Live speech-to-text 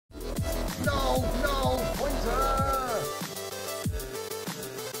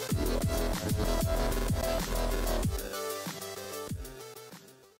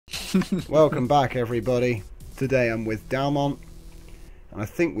Welcome back, everybody. Today I'm with Dalmont, and I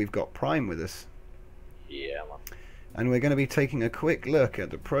think we've got Prime with us. Yeah, man. And we're going to be taking a quick look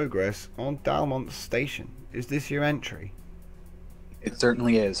at the progress on Dalmont Station. Is this your entry? It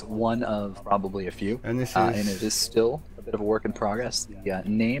certainly is. One of probably a few. And this is... and it is still a bit of a work in progress. The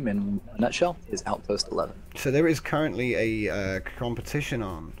name, in a nutshell, is Outpost 11. So there is currently a competition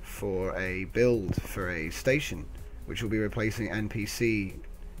on for a build for a station, which will be replacing NPC,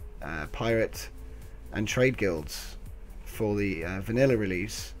 pirate, and trade guilds for the vanilla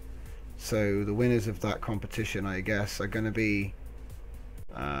release. So the winners of that competition, I guess, are going to be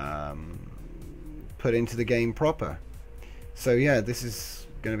put into the game proper. So yeah, this is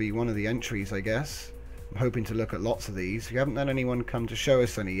going to be one of the entries, I guess. I'm hoping to look at lots of these. We haven't had anyone come to show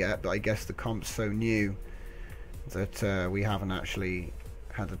us any yet, but I guess the comp's so new that we haven't actually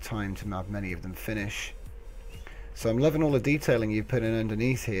had the time to have many of them finish. So I'm loving all the detailing you've put in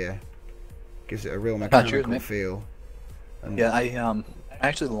underneath here. Gives it a real mechanical feel. And yeah, I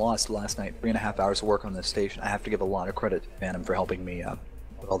actually lost last night 3.5 hours of work on this station. I have to give a lot of credit to Phantom for helping me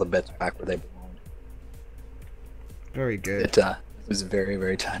put all the bits back where they belonged. Very good. It was very,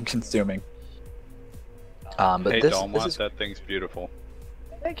 very time consuming. But hey, this Dalmont, is... that thing's beautiful.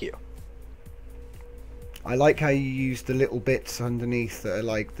 Thank you. I like how you use the little bits underneath that are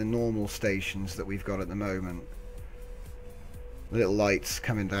like the normal stations that we've got at the moment. Little lights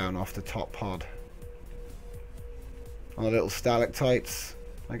coming down off the top pod. On the little stalactites,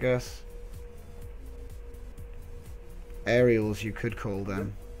 I guess. Aerials, you could call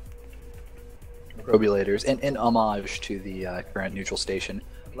them. Robulators, in homage to the current neutral station.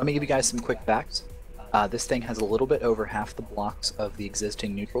 Let me give you guys some quick facts. This thing has a little bit over half the blocks of the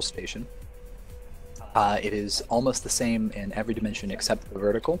existing neutral station. It is almost the same in every dimension except the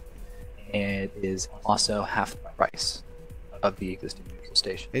vertical. And it is also half the price of the existing neutral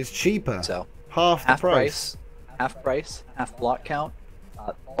station. It's cheaper. So half the price. Half price, half block count.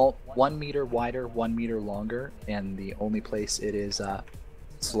 All 1 meter wider, 1 meter longer, and the only place it is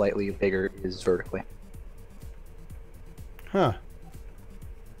slightly bigger is vertically. Huh.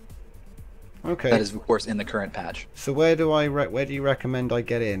 Okay. That is, of course, in the current patch. So where do you recommend I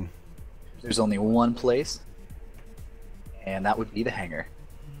get in? There's only one place, and that would be the hangar.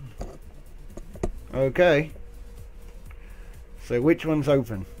 Okay. So which one's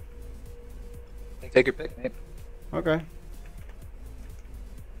open? Take your pick, mate. Okay.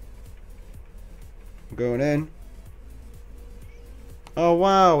 I'm going in. Oh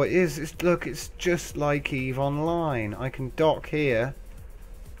wow, it is. Look, it's just like EVE Online. I can dock here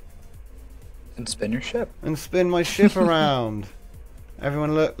And spin your ship. and spin my ship around.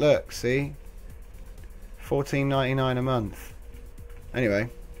 Everyone, look, see? $14.99 a month. Anyway.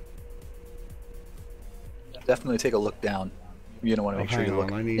 Definitely take a look down. You don't want to make sure you look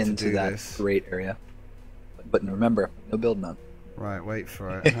into that great area. But remember, no build mode. Right, wait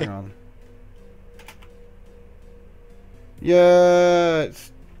for it. Hang on. Yeah,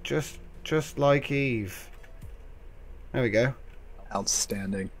 it's just like EVE. There we go.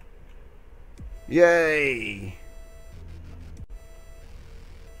 Outstanding. Yay!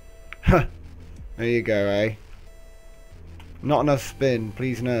 Huh. There you go, eh? Not enough spin.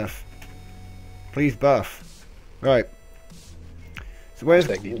 Please nerf. Please buff. Right. So where's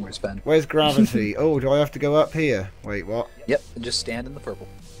gravity? Oh, do I have to go up here? Wait, what? Yep, just stand in the purple.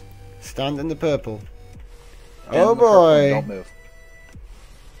 Stand in the purple. Stand oh in the purple and boy! don't move.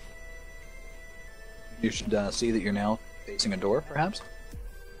 You should see that you're now facing a door, perhaps?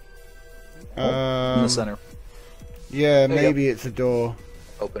 In the center. Yeah, There you maybe it's a door.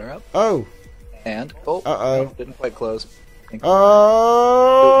 Open her up. Oh! And, oh, Uh-oh. no, didn't quite close.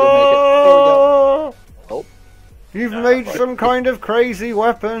 Oh! Oh, You've made some kind of crazy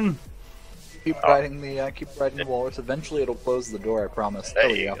weapon. keep riding the walrus. Eventually it'll close the door, I promise. There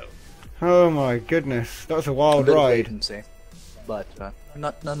we go. Oh my goodness, that's a wild A bit of ride. latency, but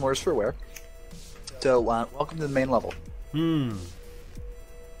none worse for wear. So, welcome to the main level.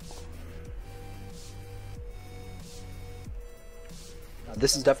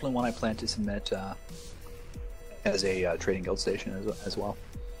 This is definitely one I plan to submit as a trading guild station as well.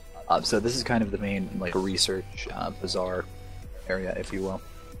 So this is kind of the main research bazaar area, if you will.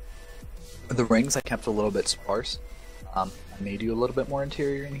 The rings I kept a little bit sparse. I may do a little bit more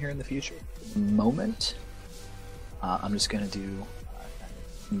interior in here in the future. At the moment, I'm just going to do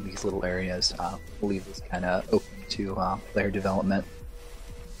these little areas. We'll leave this kind of open to player development.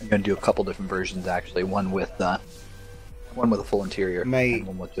 I'm going to do a couple different versions actually. One with a full interior, Mate, and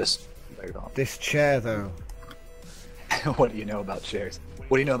one with just this chair though. What do you know about chairs?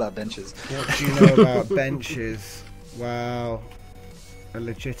 What do you know about benches? What do you know about benches? Wow. a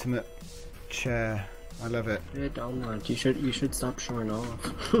legitimate chair. I love it. Yeah, Dalmont, you should stop showing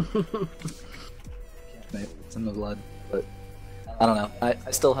off. Maybe it's in the blood, but I don't know.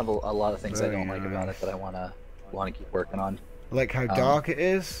 I still have a lot of things I Very don't like about nice. it that I wanna keep working on. Like how dark it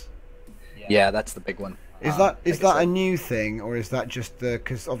is. Yeah, that's the big one. Is Like I that a said, new thing, or is that just the?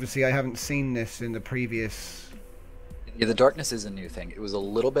 Because obviously I haven't seen this in the previous. Yeah, the darkness is a new thing. It was a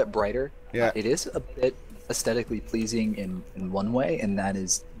little bit brighter. Yeah. It is a bit aesthetically pleasing in one way, and that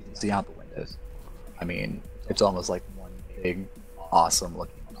is you can see out the windows. I mean, it's almost like one big, awesome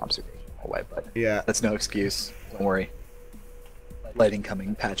looking observation hallway, but Yeah. that's no excuse. Don't worry. Lighting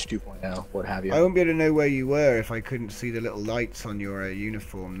coming, patch 2.0, what have you. I wouldn't be able to know where you were if I couldn't see the little lights on your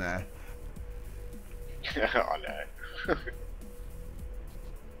uniform there. Oh no.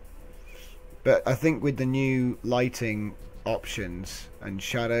 But I think with the new lighting options and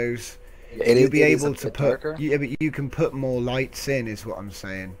shadows, It you'll is- be it is a able to bit put. darker. Yeah, but you can put more lights in, is what I'm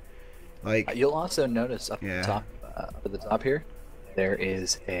saying. Like, You'll also notice up Yeah. at the top, up at the top here, there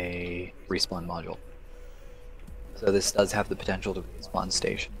is a respawn module. So this does have the potential to be a spawn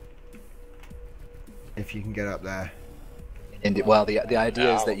station. if you can get up there. And well, the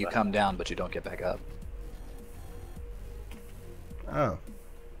idea is No, that you but- come down, but you don't get back up. Oh,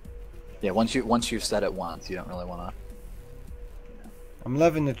 Yeah, once you've set it once, you don't really want I'm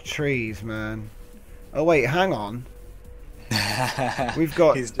loving the trees, man. Oh wait, hang on. to. We've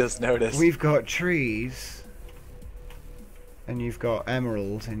got- He's just noticed. We've got trees, and you've got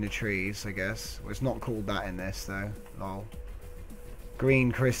emerald in the trees, I guess. Well, it's not called that in this though. Lol.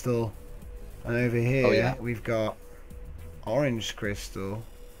 Green crystal, and over here Oh, yeah. we've got orange crystal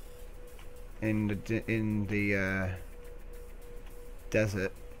in the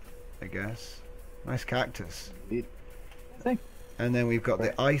desert, I guess. Nice cactus. Thing. And then we've got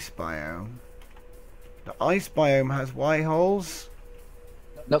the ice biome. The ice biome has white holes.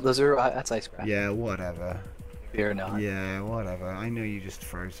 Nope, those are that's ice craft. Yeah, whatever. Fear not. Yeah, whatever. I know you just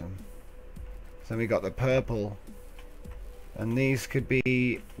froze them. So we got the purple. And these could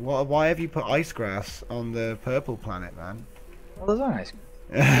be... Why have you put ice grass on the purple planet, man? Well, those are ice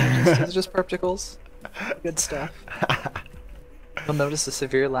craft. Those are just particles. Good stuff. You'll notice a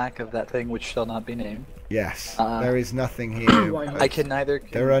severe lack of that thing which shall not be named. Yes, Uh, there is nothing here. Why- I can neither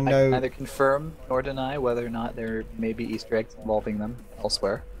There are no- neither confirm nor deny whether or not there may be Easter eggs involving them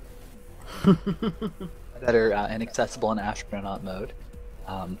elsewhere that are inaccessible in astronaut mode.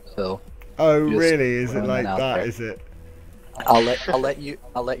 So Oh, just really? Is it throwing like that out that? there. Is it? I'll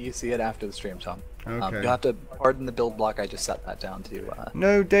let you see it after the stream, Tom. Okay. You'll have to pardon the build block. I just set that down to No try and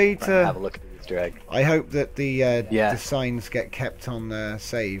have data. a look at the Easter egg. I hope that the Yeah. the signs get kept on the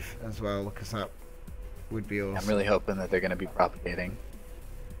save as well, because that would be awesome. I'm really hoping that they're going to be propagating.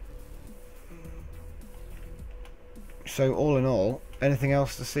 So all in all, anything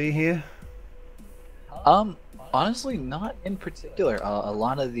else to see here? Honestly, not in particular. A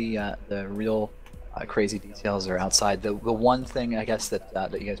lot of the real crazy details are outside. The one thing I guess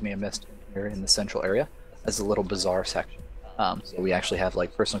that you guys may have missed here in the central area is a little bizarre section. So we actually have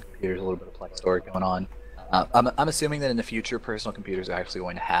like personal computers, a little bit of Plex store going on. I'm assuming that in the future, personal computers are actually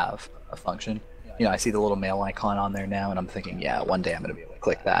going to have a function. You know, I see the little mail icon on there now, and I'm thinking, yeah, one day I'm going to be able to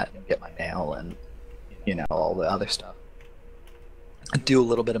click that and get my mail and, you know, all the other stuff. Do a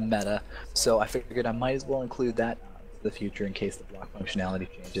little bit of meta, so I figured I might as well include that for the future in case the block functionality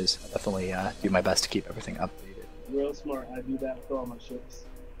changes. I'll definitely do my best to keep everything updated. Real smart. I do that with all my ships.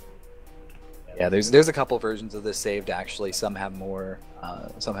 Yeah, there's a couple versions of this saved actually. Some have more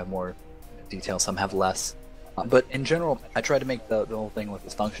detail, some have less. But in general, I try to make the whole thing look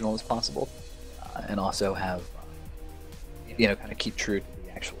as functional as possible, and also have you know, kind of keep true to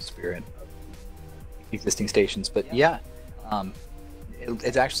the actual spirit of the existing stations. But yeah,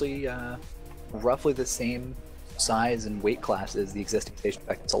 it's actually roughly the same size and weight class as the existing station. In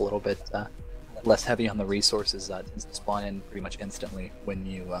fact, it's a little bit less heavy on the resources. It tends to spawn in pretty much instantly when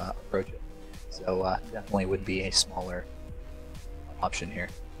you approach it. So definitely would be a smaller option here.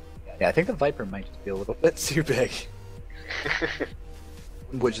 Yeah, I think the Viper might just be a little bit too big,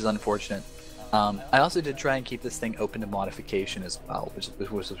 which is unfortunate. I also did try and keep this thing open to modification as well, which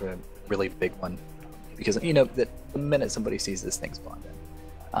was a really big one, because you know that the minute somebody sees this thing spawned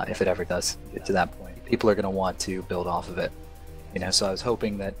in, if it ever does get to that point, people are going to want to build off of it. You know, so I was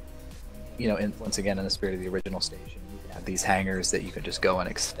hoping that, you know, once again in the spirit of the original station, you have these hangars that you could just go and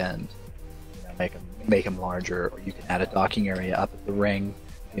extend, you know, make them larger, or you can add a docking area up at the ring,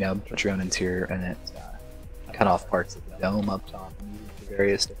 you know, put your own interior in it, cut off parts of the dome up top, and use it for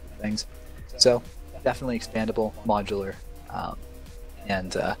various different things. So definitely expandable, modular,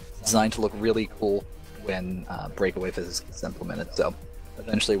 and designed to look really cool when breakaway physics gets implemented. So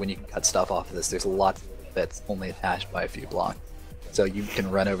eventually when you can cut stuff off of this, there's lots that's only attached by a few blocks. So you can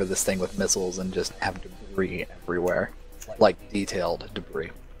run over this thing with missiles and just have debris everywhere, like detailed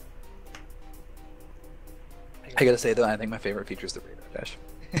debris. I gotta say though, I think my favorite feature is the radar dish.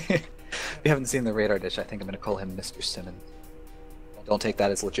 If you haven't seen the radar dish, I think I'm gonna call him Mr. Simmons. Don't take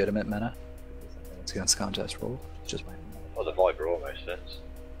that as legitimate meta. It's against contest rule. It's just my Well, the Viper almost fits.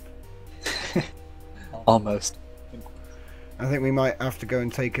 almost. I think we might have to go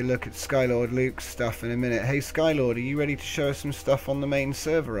and take a look at Skylord Luke's stuff in a minute. Hey Skylord, are you ready to show us some stuff on the main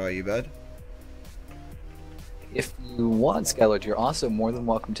server, are you, bud? If you want, Skylord, you're also more than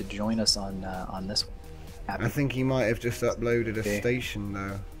welcome to join us on this one. I think he might have just uploaded a Okay. station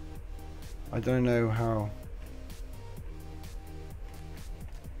though. I don't know how.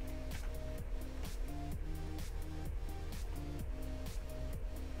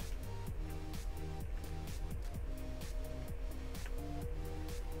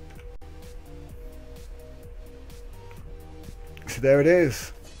 So there it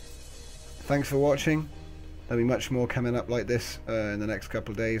is. Thanks for watching. There'll be much more coming up like this in the next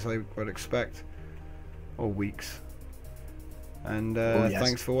couple of days, I would expect, or weeks. And yes.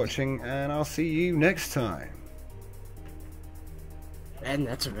 Thanks for watching, and I'll see you next time. And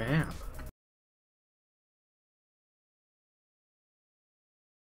that's a wrap.